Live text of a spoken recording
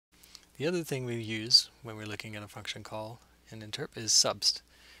The other thing we use when we're looking at a function call in interp is subst,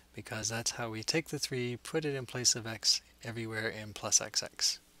 because that's how we take the 3, put it in place of x everywhere in plus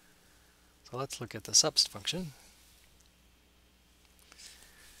xx. So let's look at the subst function.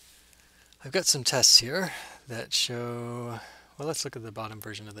 I've got some tests here that show, well, let's look at the bottom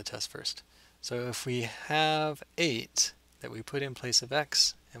version of the test first. So if we have 8 that we put in place of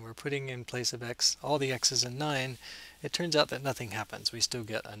x, and we're putting in place of x all the x's and 9, it turns out that nothing happens. We still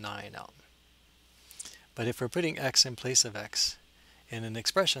get a 9 out. But if we're putting x in place of x in an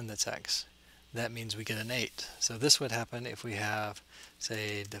expression that's x, that means we get an 8. So this would happen if we have,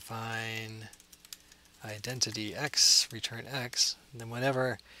 say, define identity x, return x, and then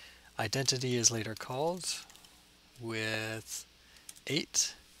whenever identity is later called with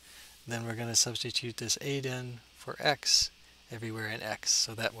 8, then we're going to substitute this 8 in for x everywhere in x.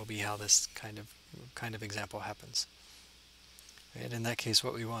 So that will be how this kind of example happens. Right? In that case,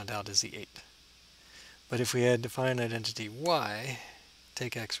 what we want out is the 8. But if we had define identity y,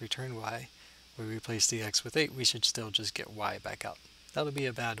 take x, return y, we replace the x with 8, we should still just get y back out. That'll be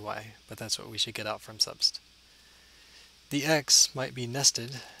a bad y, but that's what we should get out from subst. The x might be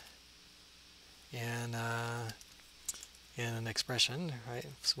nested in an expression, right?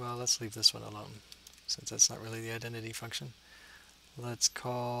 So, well, let's leave this one alone, since that's not really the identity function. Let's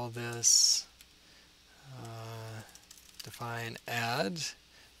call this define add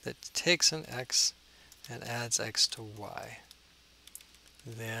that takes an x and adds x to y.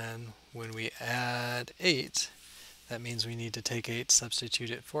 Then when we add 8, that means we need to take 8,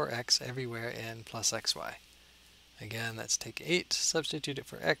 substitute it for x everywhere in plus xy. Again, let's take 8, substitute it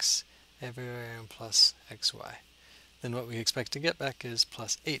for x everywhere in plus xy. Then what we expect to get back is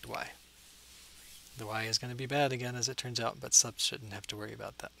plus 8y. The y is going to be bad again, as it turns out, but subst shouldn't have to worry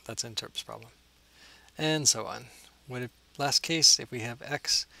about that. That's interp's problem. And so on. Last case, if we have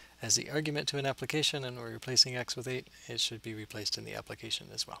x as the argument to an application and we're replacing x with 8, it should be replaced in the application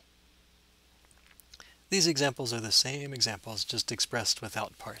as well. These examples are the same examples, just expressed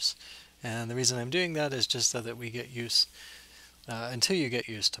without parse. And the reason I'm doing that is just so that we get used, until you get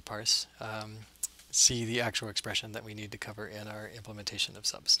used to parse, see the actual expression that we need to cover in our implementation of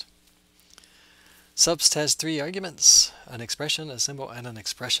subst. Subst has 3 arguments: an expression, a symbol, and an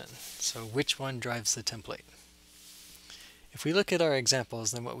expression. So which one drives the template? If we look at our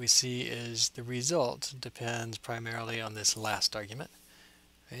examples, then what we see is the result depends primarily on this last argument.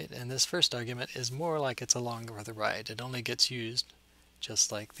 Right? And this first argument is more like it's along for the ride. It only gets used,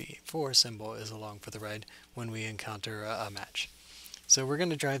 just like the for symbol is along for the ride, when we encounter a match. So we're going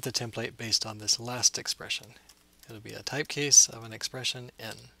to drive the template based on this last expression. It'll be a type case of an expression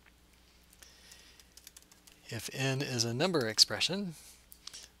n. If n is a number expression,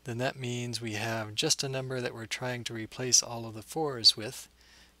 then that means we have just a number that we're trying to replace all of the 4's with,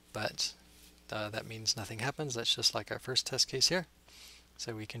 but that means nothing happens. That's just like our first test case here.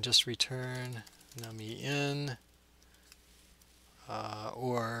 So we can just return num_e n,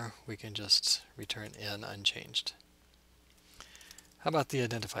 or we can just return n unchanged. How about the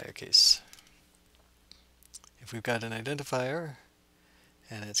identifier case? If we've got an identifier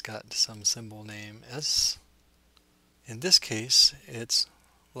and it's got some symbol name s, in this case it's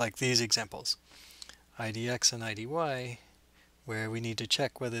like these examples, idx and idy, where we need to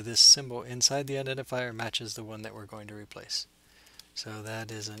check whether this symbol inside the identifier matches the one that we're going to replace. So that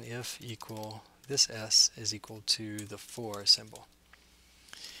is an if equal this s is equal to the for symbol.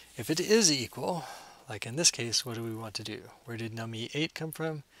 If it is equal, like in this case, what do we want to do? Where did num_e8 come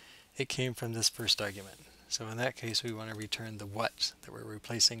from? It came from this first argument. So in that case, we want to return the what that we're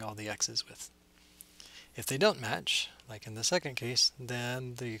replacing all the x's with. If they don't match, like in the second case,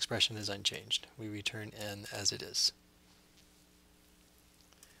 then the expression is unchanged. We return n as it is.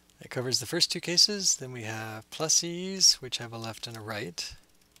 That covers the first 2 cases. Then we have pluses, which have a left and a right.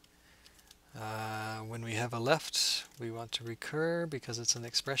 When we have a left, we want to recur because it's an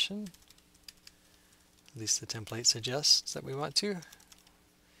expression. At least the template suggests that we want to.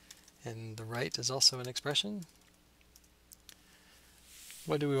 And the right is also an expression.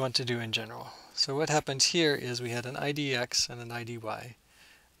 What do we want to do in general? So what happened here is we had an idx and an idy.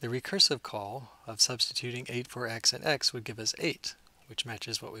 The recursive call of substituting 8 for x and x would give us 8, which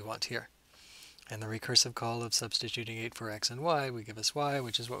matches what we want here. And the recursive call of substituting 8 for x and y would give us y,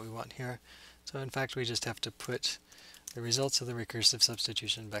 which is what we want here. So in fact, we just have to put the results of the recursive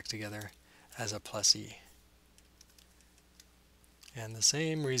substitution back together as a +e. And the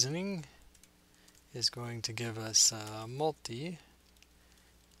same reasoning is going to give us multi.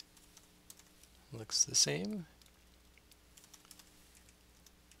 Looks the same.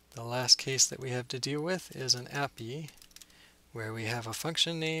 The last case that we have to deal with is an appy, where we have a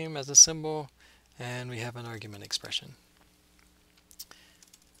function name as a symbol and we have an argument expression.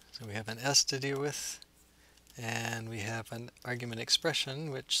 So we have an s to deal with, and we have an argument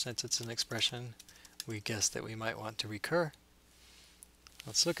expression, which, since it's an expression, we guess that we might want to recur.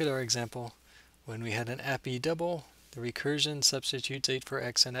 Let's look at our example. When we had an appy double, the recursion substitutes 8 for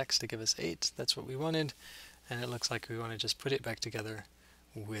x and x to give us 8. That's what we wanted, and it looks like we want to just put it back together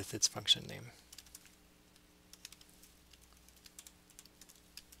with its function name.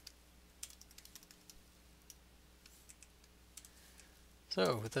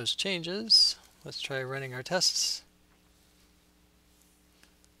 So with those changes, let's try running our tests.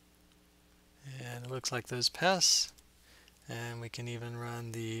 And it looks like those pass. And we can even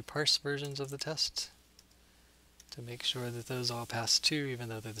run the parse versions of the test to make sure that those all pass too, even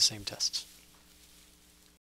though they're the same tests.